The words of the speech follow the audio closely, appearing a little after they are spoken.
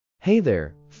Hey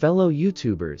there, fellow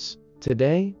YouTubers.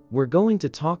 Today, we're going to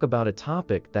talk about a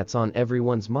topic that's on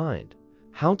everyone's mind: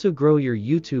 how to grow your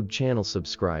YouTube channel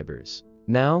subscribers.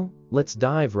 Now, let's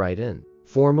dive right in.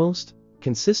 Foremost,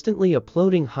 consistently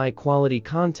uploading high-quality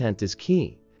content is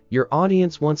key. Your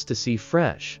audience wants to see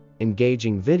fresh,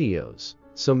 engaging videos,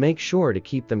 so make sure to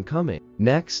keep them coming.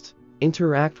 Next,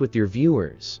 interact with your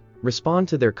viewers. Respond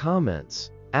to their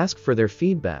comments, ask for their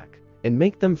feedback, and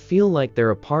make them feel like they're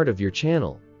a part of your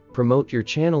channel. Promote your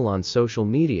channel on social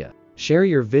media. Share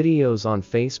your videos on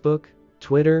Facebook,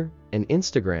 Twitter, and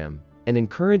Instagram, and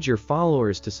encourage your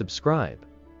followers to subscribe.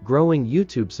 Growing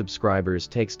YouTube subscribers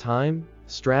takes time,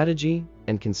 strategy,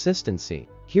 and consistency.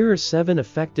 Here are 7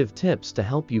 effective tips to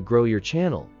help you grow your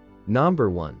channel. Number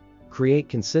 1. Create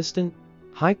consistent,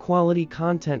 high-quality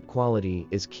content. Quality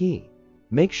is key.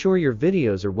 Make sure your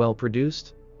videos are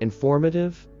well-produced,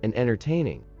 informative, and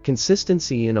entertaining.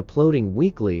 Consistency in uploading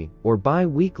weekly or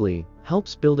bi-weekly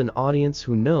helps build an audience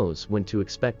who knows when to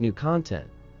expect new content.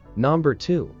 Number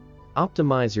 2.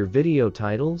 Optimize your video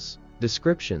titles,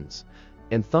 descriptions,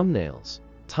 and thumbnails.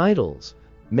 Titles: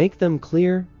 make them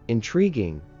clear,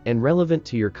 intriguing, and relevant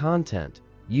to your content.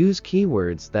 Use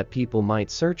keywords that people might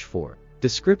search for.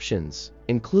 Descriptions: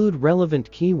 include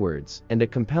relevant keywords and a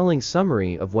compelling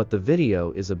summary of what the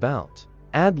video is about.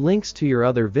 Add links to your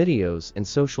other videos and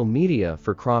social media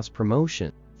for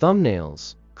cross-promotion.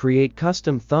 Thumbnails: create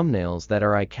custom thumbnails that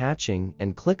are eye-catching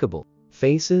and clickable.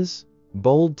 Faces,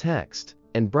 bold text,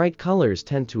 and bright colors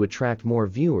tend to attract more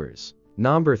viewers.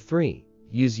 Number 3.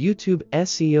 Use YouTube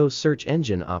SEO search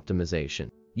engine optimization.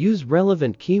 Use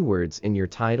relevant keywords in your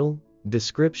title,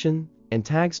 description, and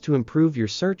tags to improve your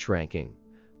search ranking.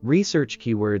 Research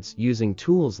keywords using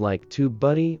tools like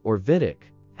TubeBuddy or Vidic.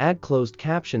 Add closed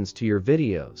captions to your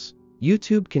videos.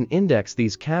 YouTube can index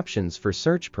these captions for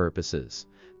search purposes.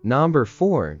 Number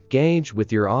 4. Engage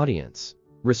with your audience.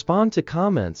 Respond to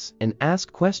comments and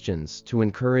ask questions to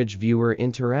encourage viewer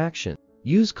interaction.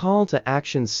 Use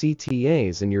call-to-action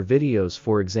CTAs in your videos.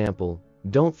 For example,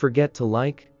 don't forget to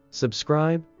like,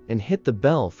 subscribe, and hit the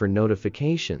bell for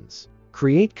notifications.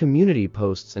 Create community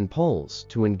posts and polls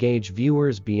to engage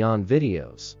viewers beyond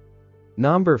videos.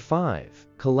 Number 5.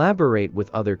 Collaborate with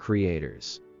other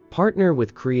creators. Partner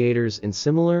with creators in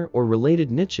similar or related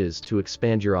niches to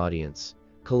expand your audience.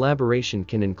 Collaboration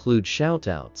can include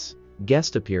shoutouts,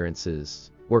 guest appearances,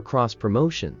 or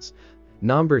cross-promotions.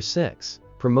 Number 6.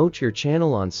 Promote your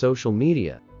channel on social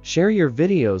media. Share your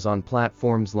videos on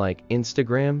platforms like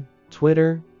Instagram,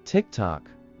 Twitter, TikTok,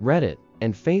 Reddit,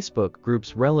 and Facebook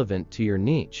groups relevant to your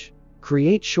niche.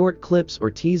 Create short clips or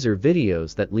teaser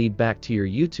videos that lead back to your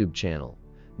YouTube channel.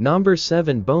 Number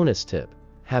 7. Bonus tip: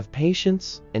 have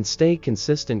patience and stay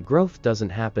consistent. Growth doesn't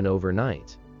happen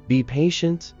overnight. Be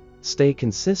patient, stay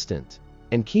consistent,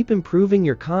 and keep improving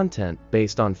your content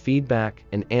based on feedback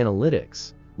and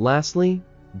analytics. Lastly,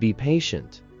 be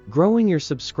patient. Growing your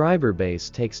subscriber base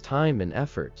takes time and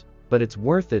effort, but it's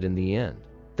worth it in the end.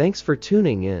 Thanks for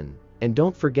tuning in, and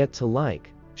don't forget to like,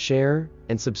 share,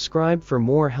 and subscribe for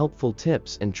more helpful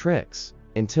tips and tricks.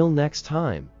 Until next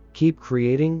time, keep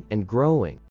creating and growing.